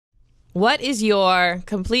What is your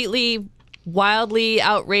completely wildly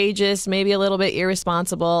outrageous, maybe a little bit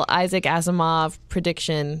irresponsible Isaac Asimov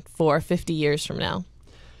prediction for 50 years from now?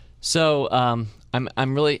 So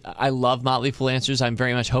I love Motley Fool answers. I'm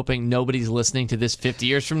very much hoping nobody's listening to this 50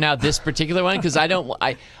 years from now, this particular one, because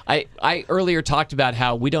I earlier talked about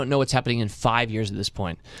how we don't know what's happening in 5 years at this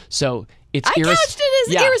point. So it's I couched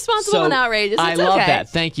it as irresponsible and outrageous. It's I love that.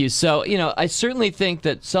 Thank you. So, I certainly think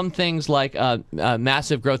that some things like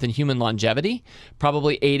massive growth in human longevity,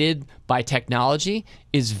 probably aided by technology,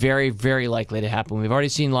 is very, very likely to happen. We've already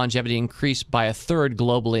seen longevity increase by a third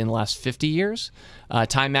globally in the last 50 years.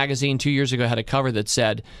 Time magazine 2 years ago had a cover that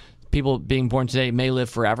said, people being born today may live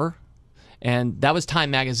forever. And that was Time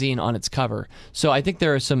magazine on its cover. So I think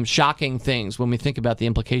there are some shocking things when we think about the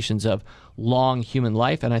implications of long human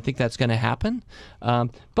life, and I think that's going to happen.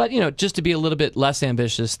 But just to be a little bit less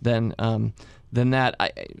ambitious than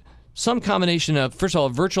that, some combination of, first of all,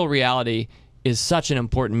 virtual reality is such an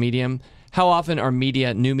important medium. How often are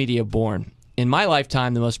new media born? In my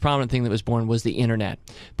lifetime, the most prominent thing that was born was the internet.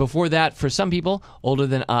 Before that, for some people older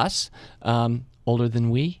than us, older than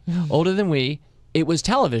we, it was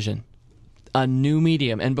television. A new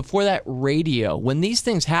medium. And before that, radio. When these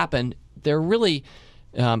things happen, they're really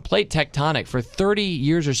plate tectonic. For 30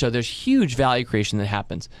 years or so, there's huge value creation that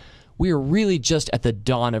happens. We are really just at the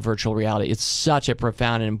dawn of virtual reality. It's such a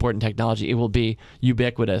profound and important technology. It will be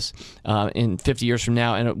ubiquitous in 50 years from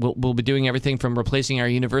now, and we'll be doing everything from replacing our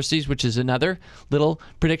universities, which is another little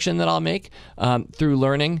prediction that I'll make, through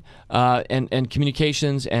learning and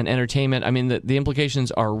communications and entertainment. I mean, the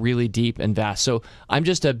implications are really deep and vast. So I'm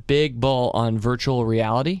just a big bull on virtual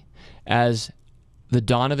reality as the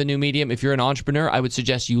dawn of a new medium. If you're an entrepreneur, I would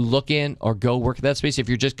suggest you look in or go work at that space. If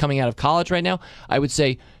you're just coming out of college right now, I would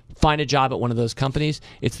say find a job at one of those companies.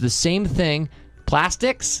 It's the same thing.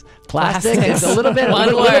 Plastics. It's a little bit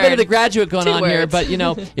of the graduate going on here. But,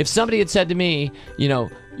 if somebody had said to me,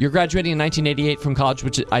 you're graduating in 1988 from college,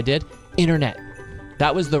 which I did, internet.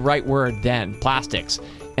 That was the right word then, plastics.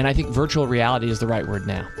 And I think virtual reality is the right word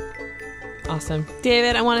now. Awesome.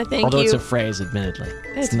 David, I want to thank you. Although it's a phrase, admittedly.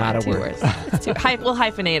 It's not a word. We'll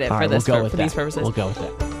hyphenate it for these purposes. We'll go with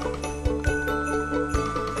that.